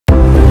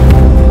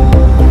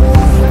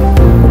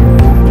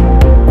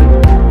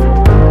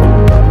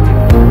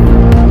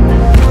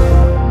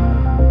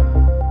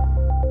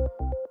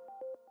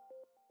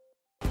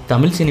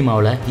தமிழ்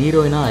சினிமாவில்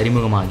ஹீரோயினாக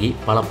அறிமுகமாகி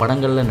பல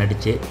படங்களில்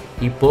நடித்து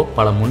இப்போது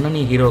பல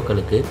முன்னணி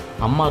ஹீரோக்களுக்கு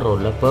அம்மா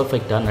ரோலில்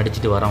பர்ஃபெக்டாக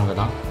நடிச்சிட்டு வரவங்க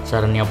தான்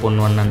சரண்யா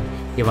பொன்வண்ணன்.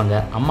 இவங்க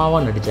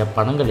அம்மாவாக நடித்த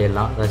படங்கள்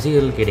எல்லாம்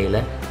ரசிகர்களுக்கு இடையில்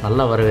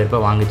நல்ல வரவேற்பை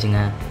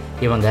வாங்குச்சுங்க.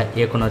 இவங்க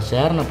இயக்குனர்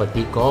சேரனை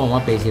பற்றி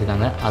கோபமாக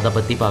பேசியிருக்காங்க. அதை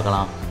பற்றி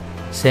பார்க்கலாம்.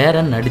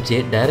 சேரன் நடித்து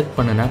டைரக்ட்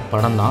பண்ணின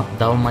படம் தான்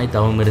தவமாய்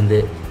தவம் இருந்து.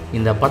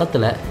 இந்த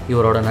படத்தில்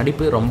இவரோட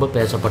நடிப்பு ரொம்ப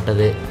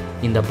பேசப்பட்டது.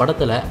 இந்த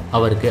படத்தில்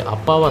அவருக்கு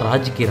அப்பாவா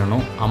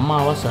ராஜ்கிரனும்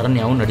அம்மாவா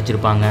சரண்யாவும்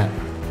நடிச்சிருப்பாங்க.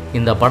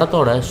 இந்த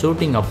படத்தோட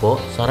ஷூட்டிங்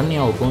அப்போது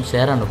சரண்யாவுக்கும்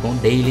சேரனுக்கும்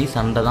டெய்லி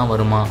சண்டை தான்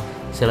வருமா.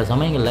 சில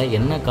சமயங்களில்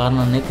என்ன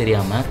காரணம்னே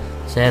தெரியாமல்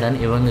சேரன்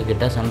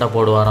இவங்கக்கிட்ட சண்டை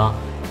போடுவாராம்.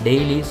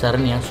 டெய்லி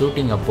சரண்யா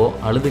ஷூட்டிங் அப்போது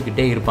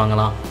அழுதுகிட்டே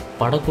இருப்பாங்களாம்.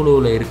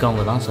 படக்குழுவில்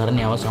இருக்கவங்க தான்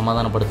சரண்யாவை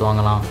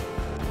சமாதானப்படுத்துவாங்களாம்.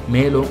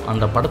 மேலும்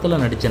அந்த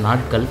படத்தில் நடித்த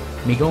நாட்கள்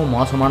மிகவும்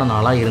மோசமான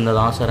நாளாக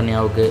இருந்ததாம்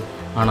சரண்யாவுக்கு.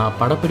 ஆனால்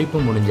படப்பிடிப்பு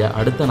முடிஞ்ச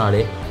அடுத்த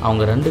நாளே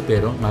அவங்க 2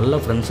 பேரும்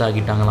நல்ல ஃப்ரெண்ட்ஸ்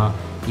ஆகிட்டாங்களாம்.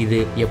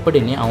 இது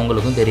எப்படின்னு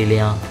அவங்களுக்கும்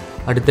தெரியலையா.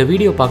 அடுத்த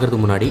வீடியோ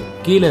பார்க்குறதுக்கு முன்னாடி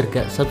கீழே இருக்க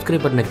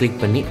சப்ஸ்கிரைப் பட்டனை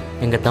கிளிக் பண்ணி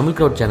எங்கள் தமிழ்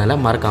க்ரௌட் சேனலை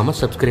மறக்காமல்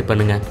சப்ஸ்கிரைப்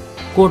பண்ணுங்கள்.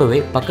 கூடவே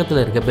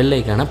பக்கத்தில் இருக்க பெல்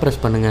ஐக்கானை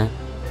ப்ரெஸ் பண்ணுங்கள்.